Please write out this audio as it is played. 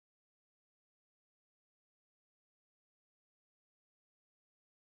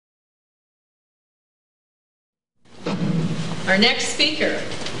Our next speaker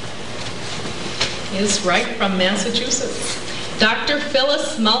is right from Massachusetts. Dr.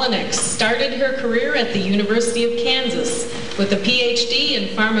 Phyllis Mullenix started her career at the University of Kansas with a PhD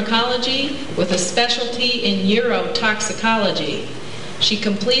in pharmacology with a specialty in neurotoxicology. She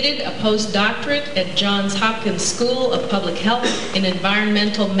completed a postdoctorate at Johns Hopkins School of Public Health in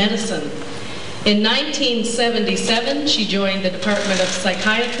Environmental Medicine. In 1977, she joined the Department of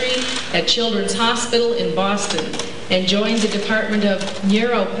Psychiatry at Children's Hospital in Boston and joined the Department of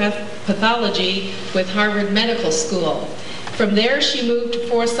Neuropathology with Harvard Medical School. From there, she moved to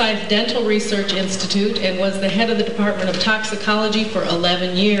Forsyth Dental Research Institute and was the head of the Department of Toxicology for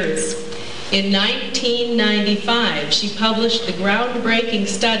 11 years. In 1995, she published the groundbreaking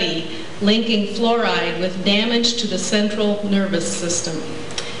study linking fluoride with damage to the central nervous system.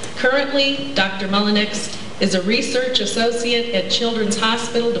 Currently, Dr. Mullenix is a research associate at Children's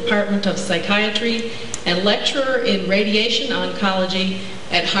Hospital Department of Psychiatry and lecturer in radiation oncology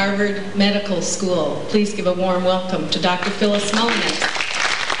at Harvard Medical School. Please give a warm welcome to Dr. Phyllis Mullenix.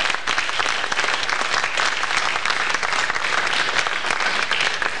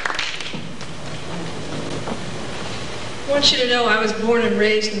 I want you to know I was born and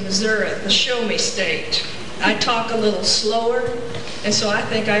raised in Missouri, the show me state. I talk a little slower, and so I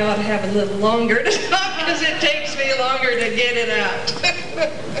think I ought to have a little longer to talk because it takes me longer to get it out.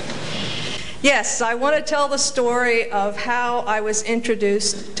 Yes, I want to tell the story of how I was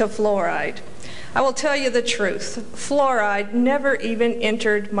introduced to fluoride. I will tell you the truth. Fluoride never even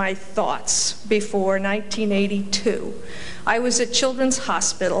entered my thoughts before 1982. I was at Children's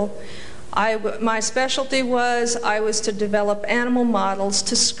Hospital. My specialty was I was to develop animal models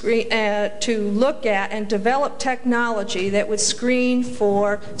to look at and develop technology that would screen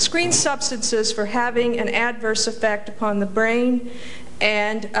substances for having an adverse effect upon the brain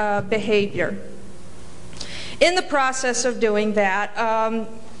and behavior. In the process of doing that,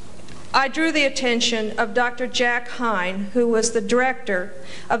 I drew the attention of Dr. Jack Hine, who was the director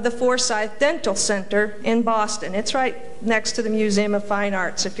of the Forsyth Dental Center in Boston. It's right next to the Museum of Fine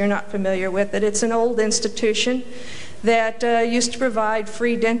Arts, if you're not familiar with it. It's an old institution that used to provide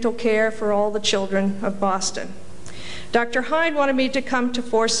free dental care for all the children of Boston. Dr. Hine wanted me to come to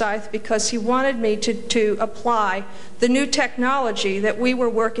Forsyth because he wanted me to apply the new technology that we were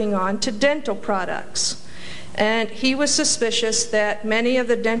working on to dental products. And he was suspicious that many of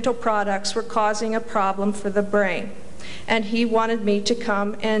the dental products were causing a problem for the brain. And he wanted me to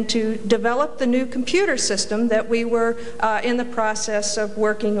come and to develop the new computer system that we were in the process of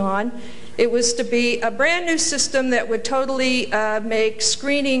working on. It was to be a brand new system that would totally make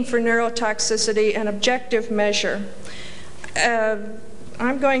screening for neurotoxicity an objective measure.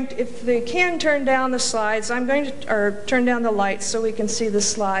 I'm going to, if they can turn down the slides, or turn down the lights so we can see the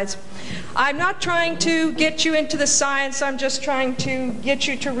slides. I'm not trying to get you into the science, I'm just trying to get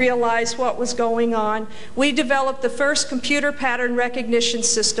you to realize what was going on. We developed the first computer pattern recognition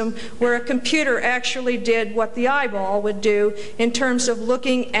system where a computer actually did what the eyeball would do in terms of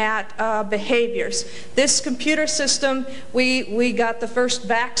looking at behaviors. This computer system, we got the first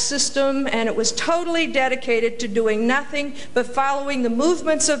VAC system, and it was totally dedicated to doing nothing but following the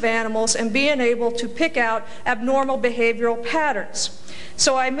movements of animals and being able to pick out abnormal behavioral patterns.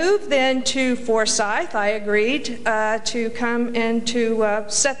 So I moved then to Forsyth. I agreed to come and to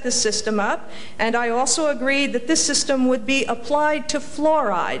set the system up, and I also agreed that this system would be applied to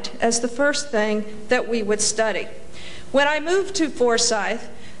fluoride as the first thing that we would study. When I moved to Forsyth,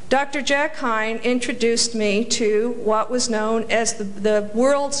 Dr. Jack Hine introduced me to what was known as the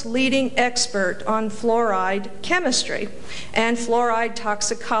world's leading expert on fluoride chemistry and fluoride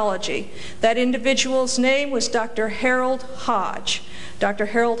toxicology. That individual's name was Dr. Harold Hodge. Dr.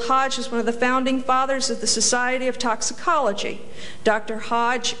 Harold Hodge is one of the founding fathers of the Society of Toxicology. Dr.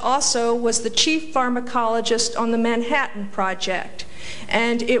 Hodge also was the chief pharmacologist on the Manhattan Project,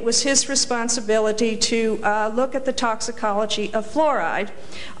 and it was his responsibility to look at the toxicology of fluoride,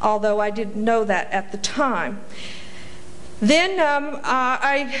 although I didn't know that at the time. Then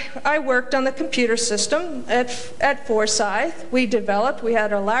I worked on the computer system at Forsyth. We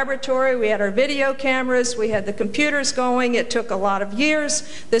had our laboratory, we had our video cameras, we had the computers going. It took a lot of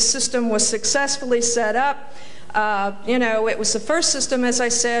years. This system was successfully set up. It was the first system, as I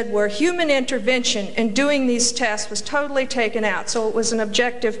said, where human intervention in doing these tests was totally taken out, so it was an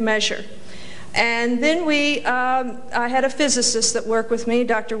objective measure. And then I had a physicist that worked with me,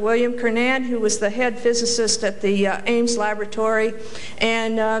 Dr. William Kernan, who was the head physicist at the Ames laboratory.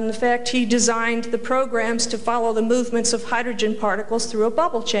 And in fact, he designed the programs to follow the movements of hydrogen particles through a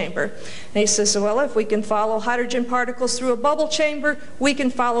bubble chamber. And he says, well, if we can follow hydrogen particles through a bubble chamber, we can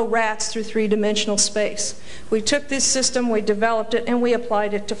follow rats through three-dimensional space. We took this system, we developed it, and we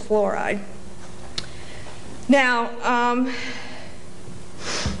applied it to fluoride. Now,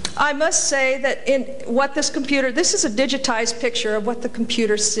 I must say that in what this is a digitized picture of what the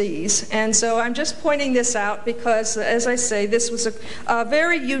computer sees. And so I'm just pointing this out because, as I say, this was a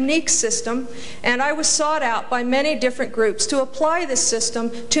very unique system, and I was sought out by many different groups to apply this system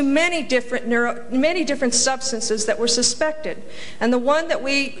to many different substances that were suspected. And the one that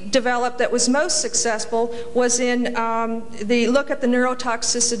we developed that was most successful was in the look at the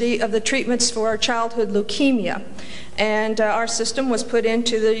neurotoxicity of the treatments for childhood leukemia. And our system was put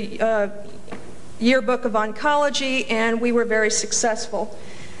into the yearbook of oncology, and we were very successful.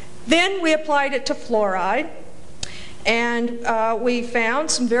 Then we applied it to fluoride, and we found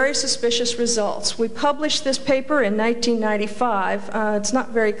some very suspicious results. We published this paper in 1995. It's not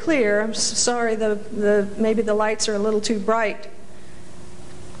very clear. I'm sorry, maybe the lights are a little too bright.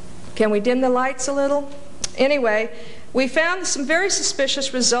 Can we dim the lights a little? Anyway, we found some very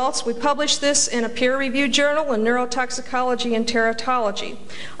suspicious results. We published this in a peer-reviewed journal in Neurotoxicology and Teratology.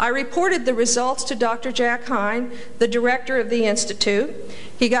 I reported the results to Dr. Jack Hine, the director of the Institute.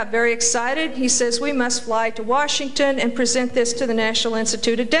 He got very excited. He says, we must fly to Washington and present this to the National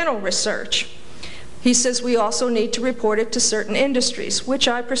Institute of Dental Research. He says we also need to report it to certain industries, which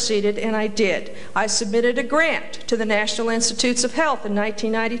I proceeded and I did. I submitted a grant to the National Institutes of Health in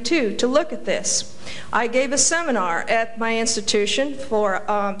 1992 to look at this. I gave a seminar at my institution for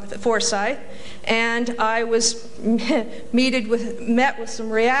Forsyth, and I was met with some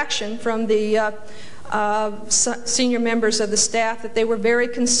reaction from the senior members of the staff that they were very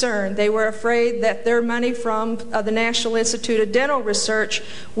concerned. They were afraid that their money from the National Institute of Dental Research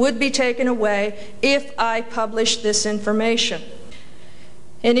would be taken away if I published this information.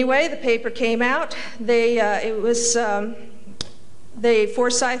 Anyway, the paper came out.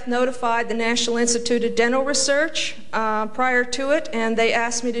 Forsyth notified the National Institute of Dental Research prior to it, and they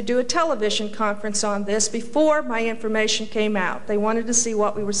asked me to do a television conference on this before my information came out. They wanted to see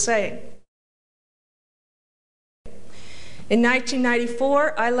what we were saying. In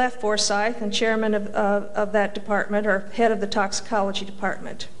 1994, I left Forsyth and chairman of that department, or head of the toxicology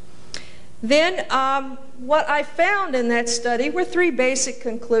department. Then what I found in that study were three basic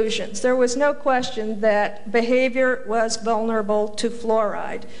conclusions. There was no question that behavior was vulnerable to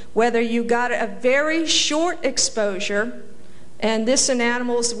fluoride. Whether you got a very short exposure, and this in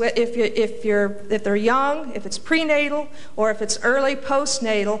animals, if they're young, if it's prenatal, or if it's early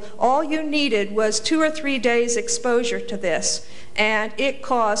postnatal, all you needed was 2 or 3 days exposure to this, and it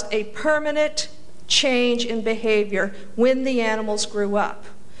caused a permanent change in behavior when the animals grew up.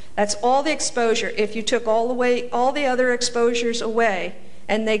 That's all the exposure. If you took all the other exposures away,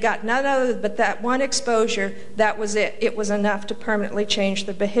 and they got none other but that one exposure, that was it. It was enough to permanently change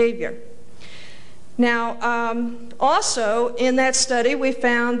their behavior. Now, also in that study, we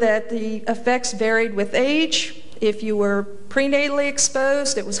found that the effects varied with age. If you were prenatally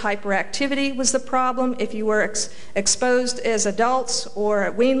exposed, it was hyperactivity was the problem. If you were exposed as adults or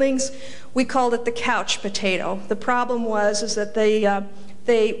at weanlings, we called it the couch potato. The problem was that they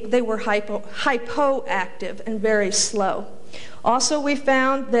were hypoactive and very slow. Also, we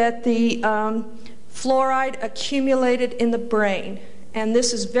found that the fluoride accumulated in the brain. And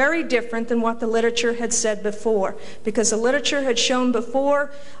this is very different than what the literature had said before, because the literature had shown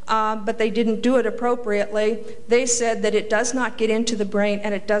before, but they didn't do it appropriately. They said that it does not get into the brain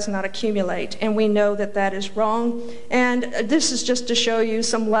and it does not accumulate, and we know that that is wrong. And this is just to show you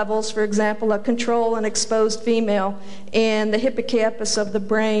some levels. For example, a control and exposed female in the hippocampus of the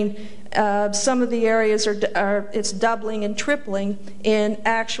brain, some of the areas it's doubling and tripling in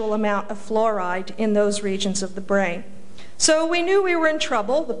actual amount of fluoride in those regions of the brain. So we knew we were in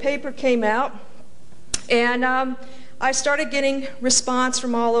trouble. The paper came out, and I started getting response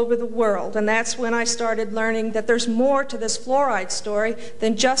from all over the world, and that's when I started learning that there's more to this fluoride story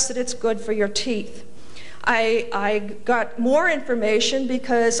than just that it's good for your teeth. I got more information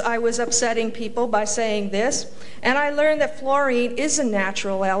because I was upsetting people by saying this, and I learned that fluorine is a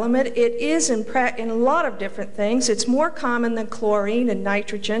natural element. It is in a lot of different things. It's more common than chlorine and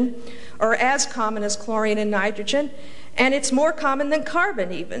nitrogen, or as common as chlorine and nitrogen. And it's more common than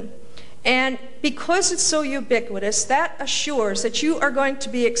carbon even. And because it's so ubiquitous, that assures that you are going to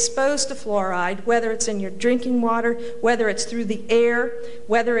be exposed to fluoride, whether it's in your drinking water, whether it's through the air,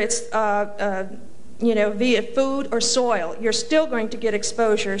 whether it's via food or soil. You're still going to get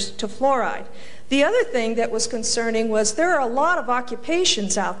exposures to fluoride. The other thing that was concerning was there are a lot of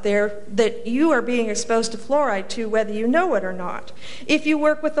occupations out there that you are being exposed to fluoride to, whether you know it or not. If you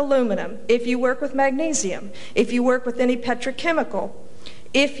work with aluminum, if you work with magnesium, if you work with any petrochemical,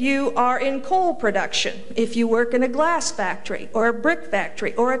 if you are in coal production, if you work in a glass factory or a brick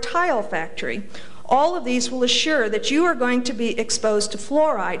factory or a tile factory, all of these will assure that you are going to be exposed to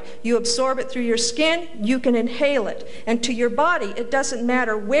fluoride. You absorb it through your skin, you can inhale it. And to your body, it doesn't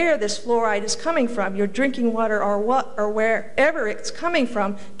matter where this fluoride is coming from, your drinking water or wherever it's coming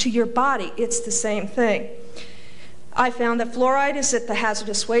from, to your body, it's the same thing. I found that fluoride is at the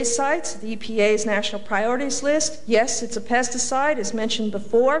hazardous waste sites, the EPA's national priorities list. Yes, it's a pesticide, as mentioned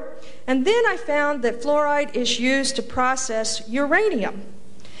before. And then I found that fluoride is used to process uranium,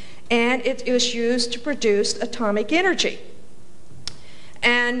 and it is used to produce atomic energy.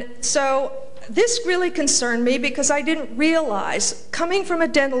 And so this really concerned me because I didn't realize, coming from a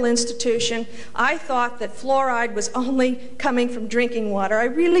dental institution, I thought that fluoride was only coming from drinking water. I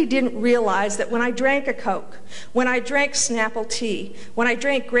really didn't realize that when I drank a Coke, when I drank Snapple tea, when I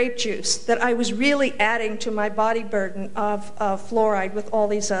drank grape juice, that I was really adding to my body burden of fluoride with all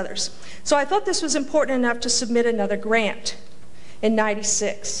these others. So I thought this was important enough to submit another grant in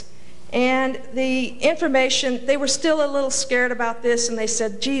 '96. And the information, they were still a little scared about this, and they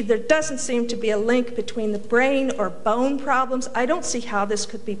said, gee, there doesn't seem to be a link between the brain or bone problems. I don't see how this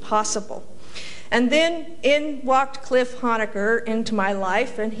could be possible. And then in walked Cliff Honecker into my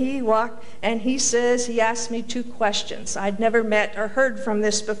life, and he asked me 2 questions. I'd never met or heard from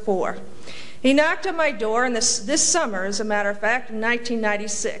this before. He knocked on my door, and this summer, as a matter of fact, in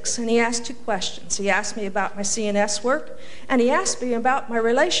 1996, and he asked 2 questions. He asked me about my CNS work, and he asked me about my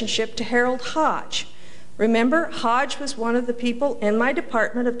relationship to Harold Hodge. Remember, Hodge was one of the people in my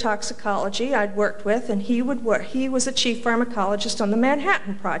department of toxicology I'd worked with, and he was a chief pharmacologist on the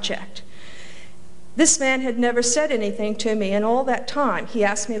Manhattan Project. This man had never said anything to me in all that time. He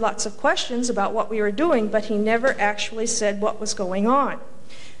asked me lots of questions about what we were doing, but he never actually said what was going on.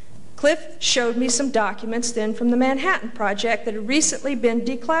 Cliff showed me some documents then from the Manhattan Project that had recently been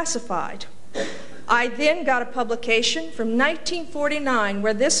declassified. I then got a publication from 1949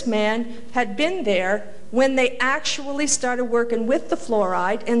 where this man had been there when they actually started working with the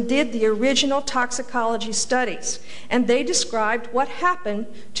fluoride and did the original toxicology studies. And they described what happened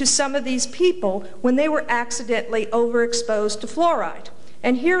to some of these people when they were accidentally overexposed to fluoride.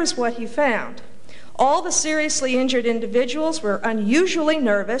 And here's what he found. All the seriously injured individuals were unusually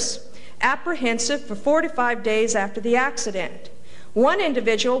nervous, apprehensive for 4 to 5 days after the accident. One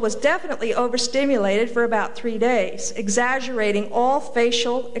individual was definitely overstimulated for about 3 days, exaggerating all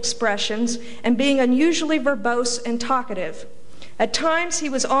facial expressions and being unusually verbose and talkative. At times, he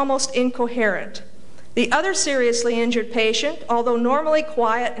was almost incoherent. The other seriously injured patient, although normally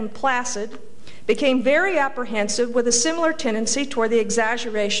quiet and placid, became very apprehensive with a similar tendency toward the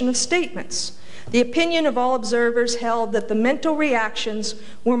exaggeration of statements. The opinion of all observers held that the mental reactions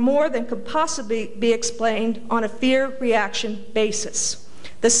were more than could possibly be explained on a fear-reaction basis.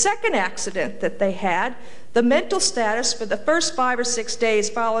 The second accident that they had, the mental status for the first 5 or 6 days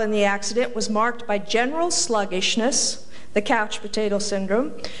following the accident was marked by general sluggishness, the couch potato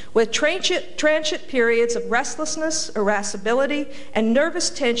syndrome, with transient periods of restlessness, irascibility, and nervous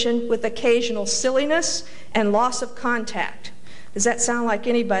tension with occasional silliness and loss of contact. Does that sound like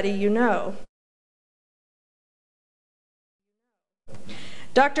anybody you know?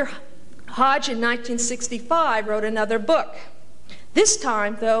 Dr. Hodge in 1965 wrote another book. This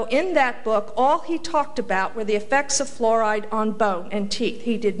time, though, in that book, all he talked about were the effects of fluoride on bone and teeth.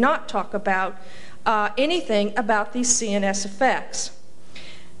 He did not talk about anything about these CNS effects.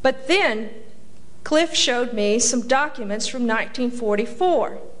 But then, Cliff showed me some documents from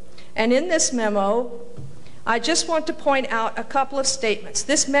 1944. And in this memo, I just want to point out a couple of statements.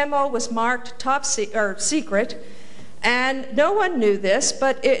 This memo was marked top secret, and no one knew this,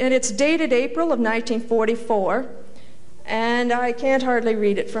 and it's dated April of 1944. And I can't hardly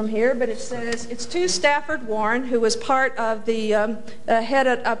read it from here, but it says, it's to Stafford Warren, who was part of the head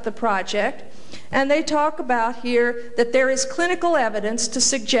of the project. And they talk about here that there is clinical evidence to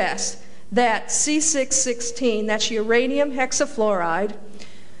suggest that C616, that's uranium hexafluoride,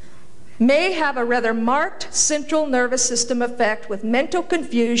 may have a rather marked central nervous system effect with mental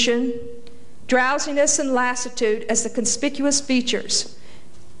confusion, drowsiness, and lassitude as the conspicuous features.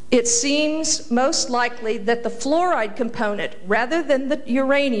 it seems most likely that the fluoride component, rather than the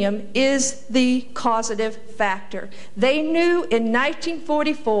uranium, is the causative factor. They knew in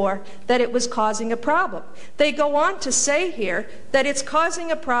 1944 that it was causing a problem. They go on to say here that it's causing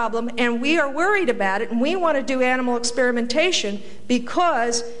a problem and we are worried about it and we want to do animal experimentation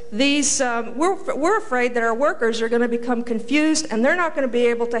because these, we're afraid that our workers are going to become confused and they're not going to be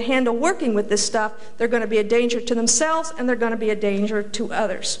able to handle working with this stuff. They're going to be a danger to themselves and they're going to be a danger to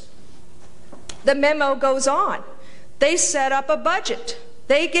others. The memo goes on. They set up a budget.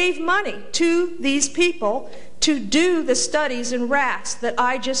 They gave money to these people to do the studies in rats that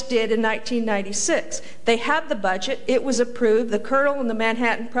I just did in 1996. They had the budget. It was approved. The Colonel and the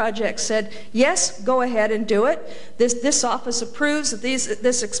Manhattan Project said, yes, go ahead and do it. This office approves that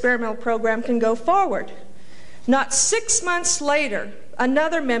this experimental program can go forward. Not 6 months later,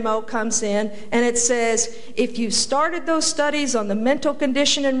 another memo comes in and it says, if you started those studies on the mental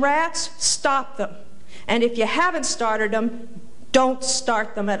condition in rats, stop them. And if you haven't started them, don't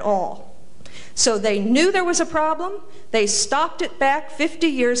start them at all. So they knew there was a problem, they stopped it back 50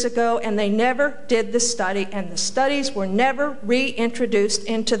 years ago, and they never did the study, and the studies were never reintroduced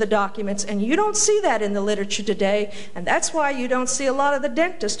into the documents. And you don't see that in the literature today, and that's why you don't see a lot of the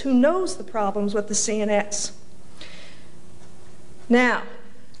dentist who knows the problems with the CNS. Now,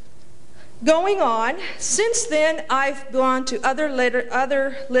 going on, since then I've gone to other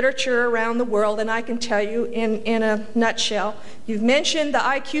literature around the world, and I can tell you in a nutshell. You've mentioned the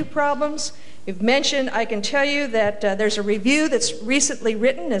IQ problems. You've mentioned, I can tell you that there's a review that's recently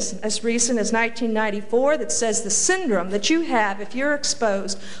written, as recent as 1994, that says the syndrome that you have if you're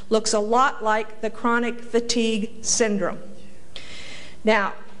exposed looks a lot like the chronic fatigue syndrome.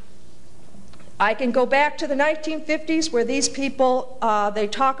 Now, I can go back to the 1950s where these people, they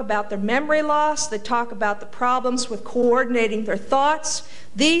talk about their memory loss, they talk about the problems with coordinating their thoughts.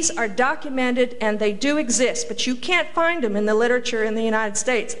 These are documented and they do exist, but you can't find them in the literature in the United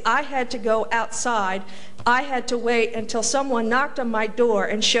States. I had to go outside. I had to wait until someone knocked on my door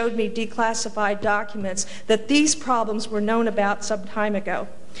and showed me declassified documents that these problems were known about some time ago.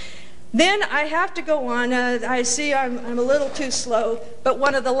 Then I have to go on. I see I'm a little too slow, but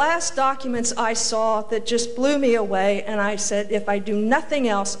one of the last documents I saw that just blew me away, and I said, if I do nothing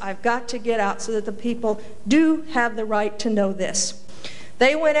else, I've got to get out so that the people do have the right to know this.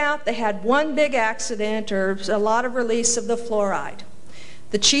 They went out, they had one big accident or a lot of release of the fluoride.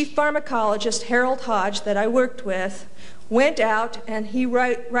 The chief pharmacologist, Harold Hodge, that I worked with, went out and he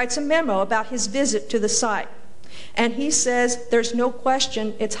writes a memo about his visit to the site. And he says there's no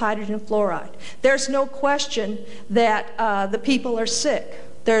question it's hydrogen fluoride. There's no question that the people are sick.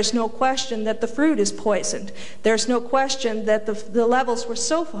 There's no question that the fruit is poisoned. There's no question that the levels were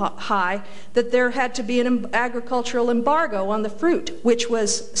so high that there had to be an agricultural embargo on the fruit, which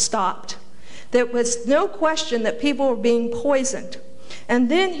was stopped. There was no question that people were being poisoned. And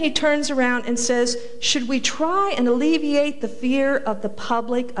then he turns around and says, should we try and alleviate the fear of the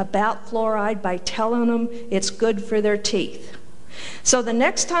public about fluoride by telling them it's good for their teeth? So the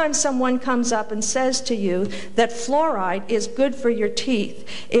next time someone comes up and says to you that fluoride is good for your teeth,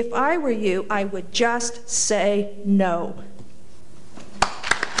 if I were you, I would just say no.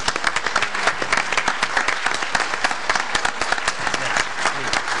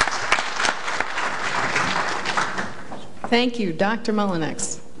 Thank you. Dr.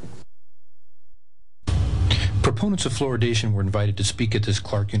 Mullenix. Proponents of fluoridation were invited to speak at this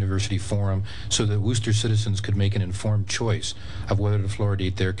Clark University forum so that Worcester citizens could make an informed choice of whether to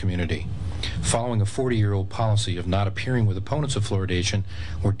fluoridate their community. Following a 40-year-old policy of not appearing with opponents of fluoridation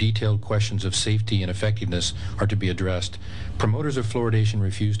where detailed questions of safety and effectiveness are to be addressed, promoters of fluoridation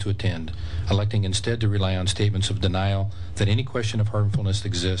refused to attend, electing instead to rely on statements of denial that any question of harmfulness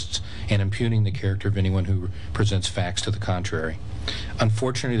exists and impugning the character of anyone who presents facts to the contrary.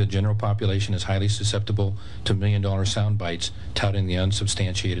 Unfortunately, the general population is highly susceptible to million-dollar sound bites touting the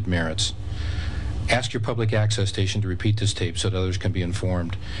unsubstantiated merits. Ask your public access station to repeat this tape so that others can be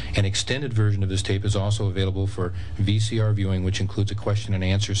informed. An extended version of this tape is also available for VCR viewing, which includes a question and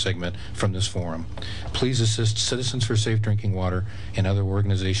answer segment from this forum. Please assist Citizens for Safe Drinking Water and other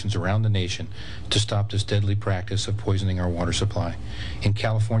organizations around the nation to stop this deadly practice of poisoning our water supply. In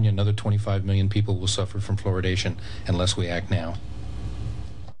California, another 25 million people will suffer from fluoridation unless we act now.